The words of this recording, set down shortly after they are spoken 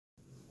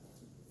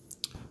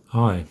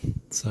Hi,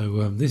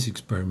 so this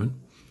experiment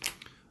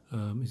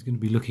is going to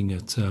be looking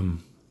at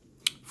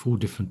 4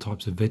 different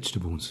types of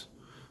vegetables,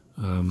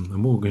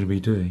 and what we're going to be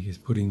doing is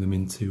putting them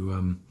into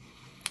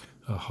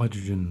a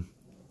hydrogen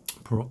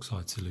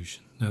peroxide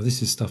solution. Now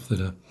this is stuff that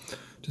I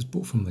just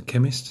bought from the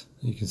chemist.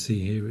 You can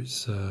see here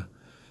it's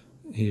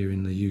here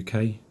in the UK.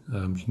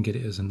 You can get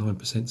it as a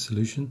 9%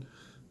 solution,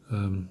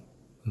 and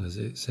as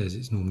it says,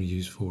 it's normally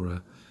used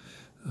for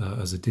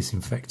as a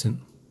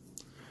disinfectant.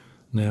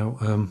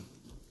 Now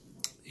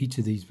each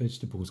of these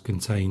vegetables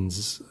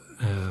contains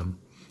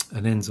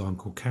an enzyme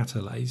called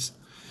catalase.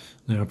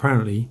 Now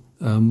apparently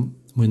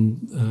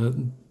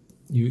when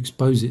you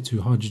expose it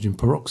to hydrogen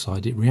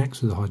peroxide, it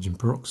reacts with the hydrogen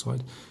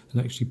peroxide and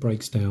actually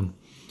breaks down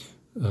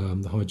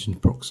the hydrogen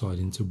peroxide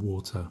into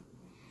water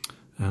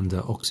and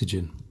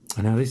oxygen.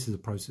 And now this is a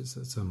process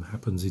that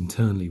happens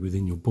internally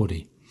within your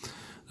body.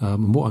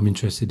 And what I'm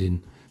interested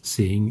in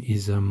seeing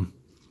is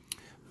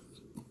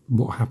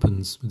what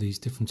happens with these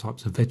different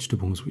types of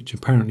vegetables, which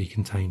apparently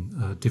contain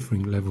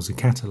differing levels of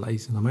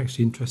catalase, and I'm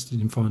actually interested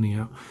in finding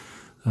out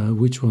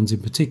which ones in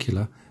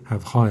particular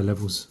have higher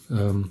levels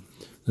than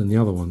the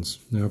other ones.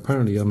 Now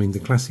apparently, I mean, the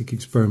classic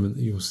experiment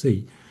that you'll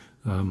see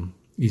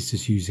is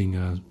just using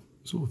a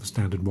sort of a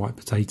standard white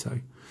potato,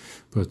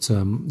 but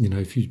you know,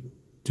 if you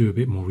do a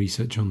bit more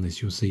research on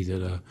this, you'll see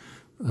that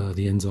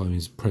the enzyme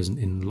is present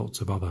in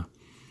lots of other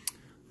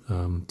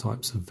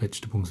types of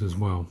vegetables as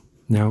well.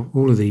 Now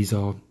all of these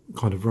are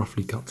kind of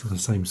roughly cut to the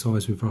same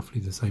size with roughly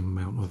the same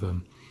amount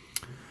of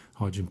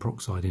hydrogen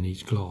peroxide in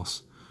each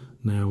glass.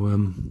 Now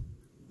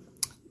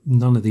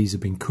none of these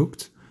have been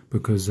cooked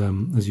because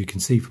as you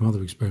can see from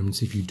other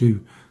experiments, if you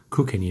do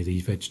cook any of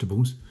these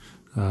vegetables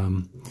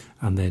and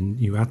then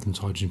you add them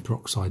to hydrogen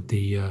peroxide,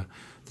 the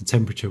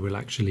temperature will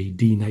actually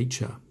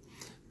denature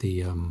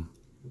the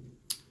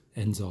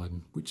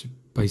enzyme, which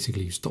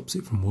basically stops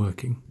it from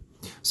working.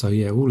 So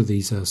yeah, all of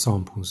these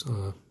samples,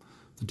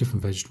 the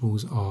different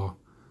vegetables, are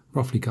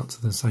roughly cut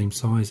to the same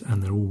size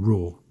and they're all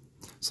raw.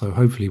 So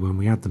hopefully when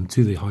we add them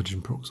to the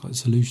hydrogen peroxide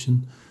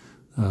solution,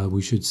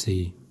 we should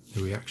see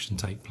the reaction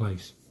take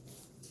place.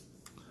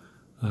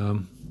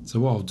 So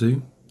what I'll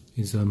do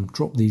is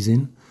drop these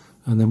in,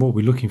 and then what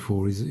we're looking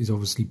for is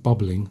obviously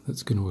bubbling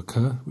that's going to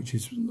occur, which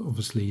is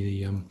obviously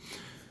the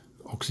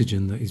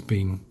oxygen that is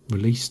being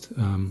released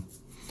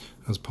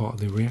as part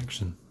of the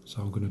reaction.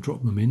 So I'm going to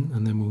drop them in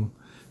and then we'll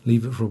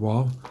leave it for a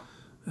while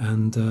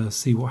and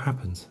see what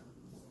happens.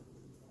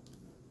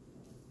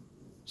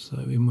 So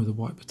in with the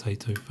white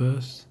potato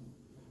first,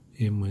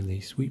 in with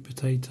the sweet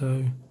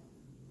potato,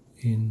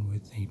 in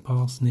with the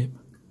parsnip,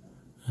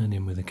 and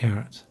in with the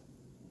carrot.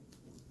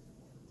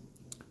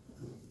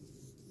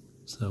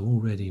 So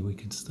already we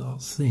can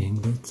start seeing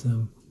that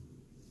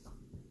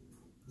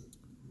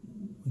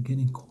we're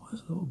getting quite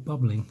a lot of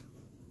bubbling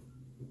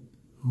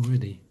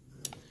already.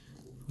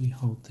 If we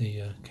hold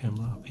the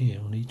camera up here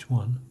on each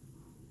one,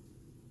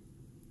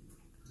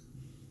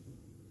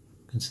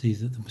 you can see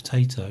that the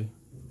potato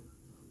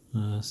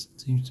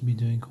seems to be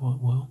doing quite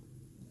well,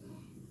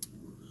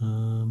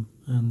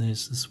 and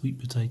there's the sweet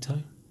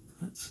potato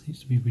that seems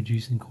to be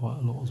producing quite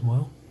a lot as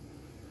well.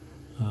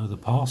 The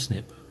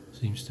parsnip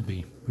seems to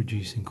be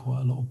producing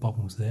quite a lot of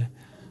bubbles there,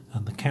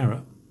 and the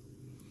carrot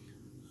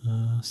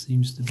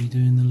seems to be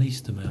doing the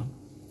least amount.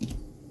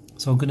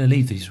 So I'm going to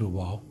leave these for a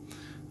while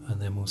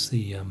and then we'll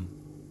see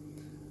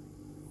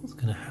what's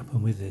going to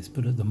happen with this.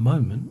 But at the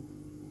moment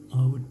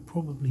I would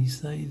probably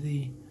say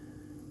the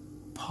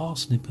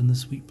parsnip and the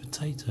sweet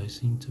potato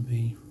seem to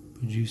be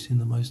producing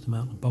the most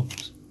amount of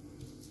bubbles.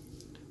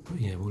 But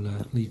yeah, we'll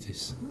leave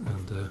this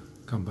and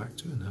come back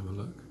to it and have a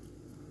look.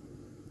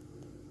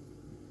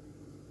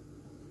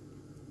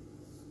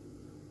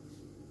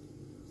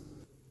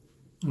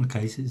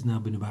 Okay, so it's now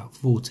been about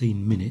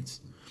 14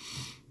 minutes.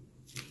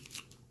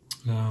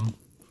 The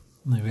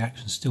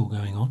reaction's still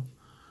going on.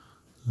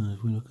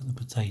 If we look at the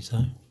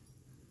potato,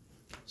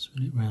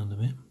 spin it round a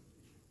bit, you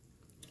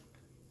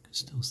can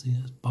still see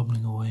that's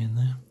bubbling away in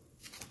there.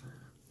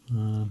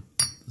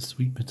 The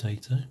sweet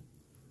potato,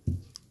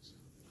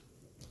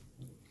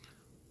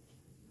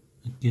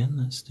 again,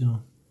 that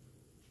still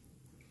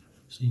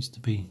seems to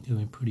be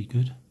doing pretty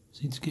good.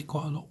 Seems to get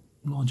quite a lot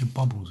larger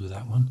bubbles with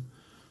that one.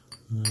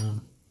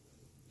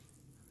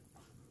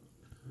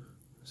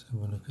 So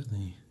we'll look at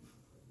the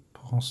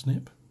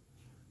parsnip.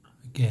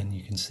 Again,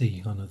 you can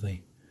see kind of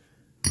the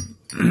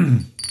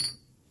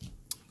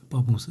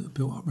bubbles that are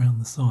built up around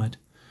the side.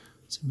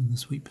 Same with the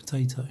sweet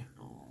potato.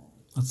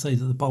 I'd say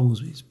that the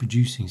bubbles it's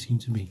producing seem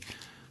to be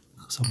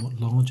somewhat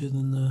larger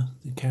than the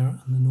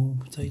carrot and the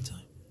normal potato.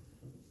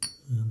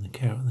 And the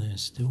carrot there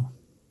is still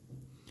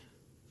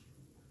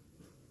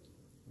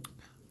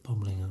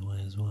bubbling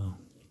away as well.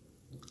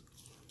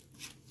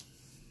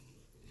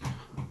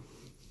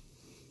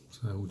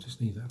 So we'll just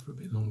leave that for a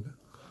bit longer,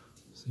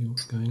 see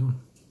what's going on.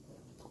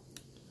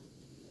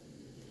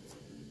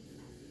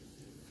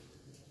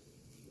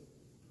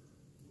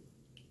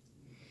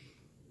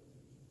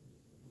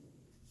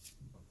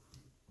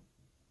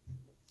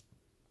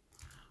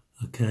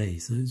 Okay,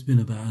 so it's been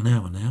about an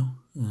hour now,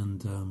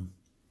 and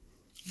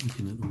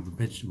looking at all the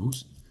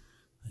vegetables,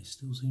 they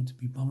still seem to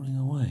be bubbling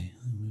away.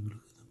 And we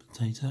look at the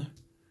potato,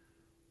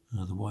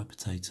 the white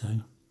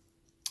potato,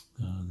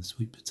 the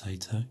sweet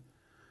potato,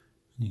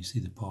 and you see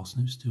the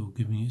parsnip still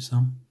giving it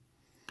some,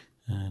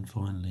 and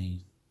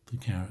finally the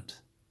carrot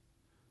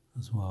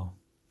as well.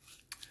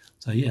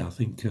 So yeah, I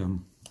think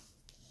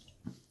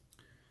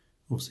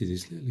obviously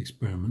this little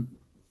experiment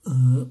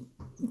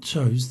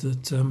shows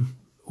that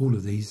all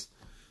of these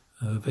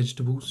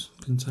vegetables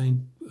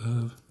contain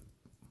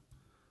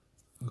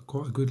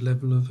quite a good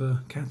level of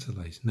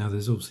catalase. Now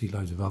there's obviously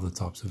loads of other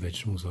types of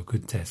vegetables I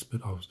could test,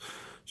 but I was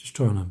just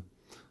trying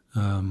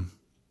to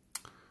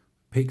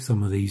pick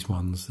some of these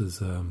ones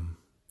as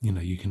you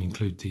know, you can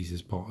include these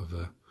as part of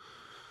a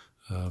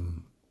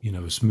you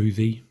know, a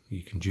smoothie.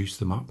 You can juice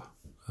them up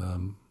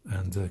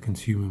and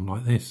consume them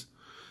like this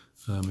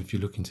if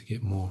you're looking to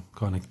get more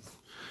kind of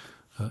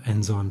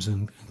enzymes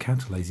and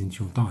catalase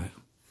into your diet.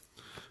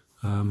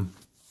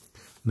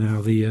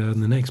 Now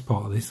the next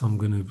part of this, I'm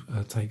going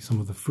to take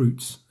some of the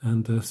fruits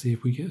and see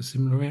if we get a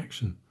similar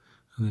reaction,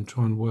 and then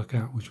try and work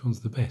out which one's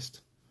the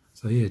best.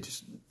 So yeah,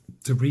 just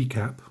to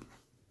recap,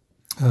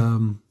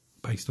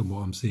 based on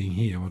what I'm seeing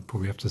here, I'd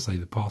probably have to say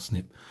the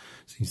parsnip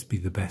seems to be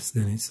the best.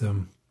 Then it's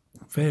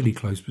fairly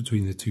close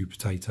between the two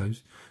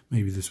potatoes.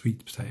 Maybe the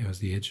sweet potato has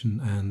the edge,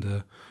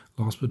 and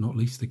last but not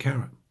least the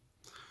carrot.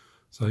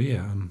 So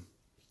yeah,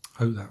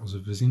 hope that was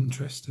of his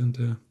interest,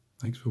 and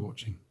thanks for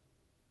watching.